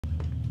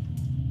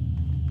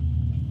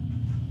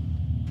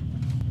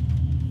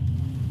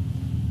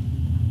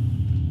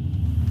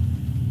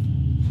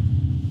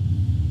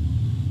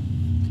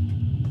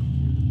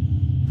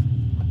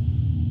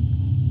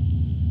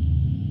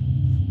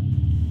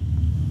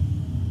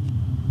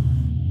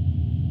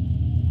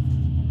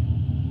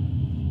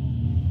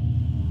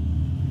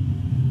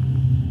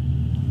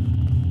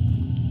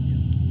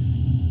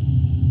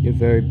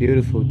very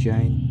beautiful,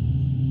 Jane.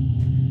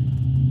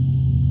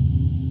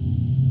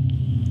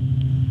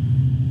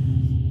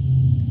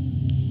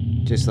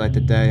 Just like the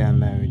day I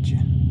married you.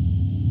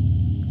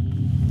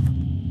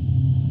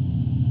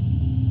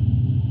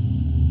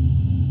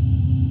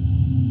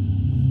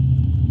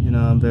 You know,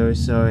 I'm very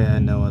sorry I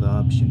had no other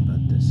option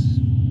but this.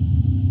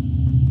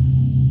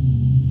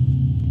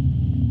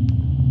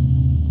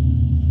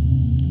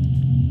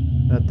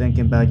 Not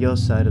thinking about your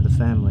side of the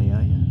family,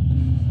 are you?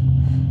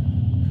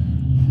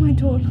 My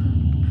daughter.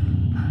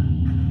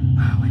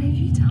 What have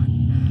you done?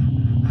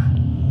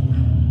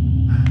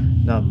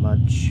 Not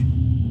much.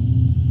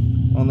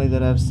 Only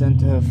that I've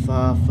sent her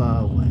far,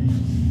 far away.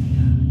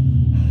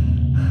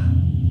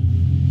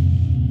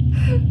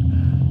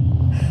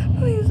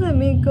 Please let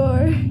me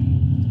go.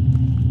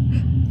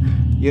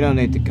 You don't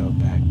need to go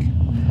back.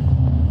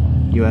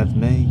 You have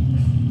me.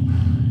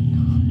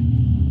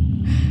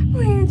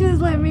 Please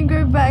just let me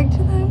go back to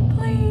them,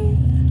 please.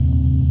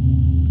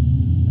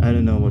 I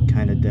don't know what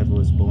kind of devil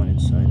is born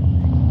inside of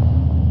me.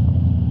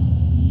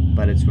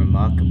 But it's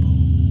remarkable.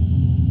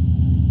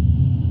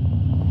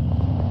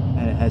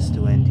 And it has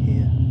to end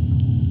here.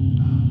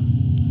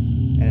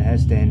 And it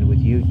has to end with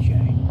you,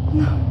 Jane.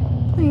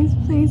 No, please,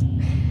 please.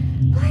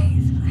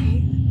 Please,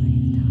 please,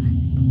 please do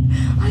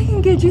it. I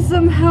can get you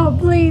some help,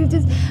 please.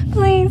 Just,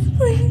 please,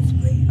 please,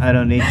 please. I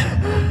don't need your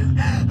help.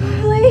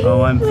 Please,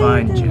 Oh, I'm please,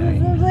 fine, please,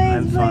 Jane. Please,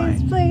 I'm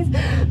fine. Please,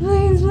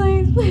 please,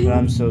 please, please. But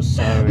I'm so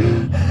sorry.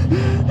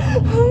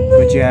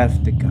 But you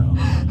have to go.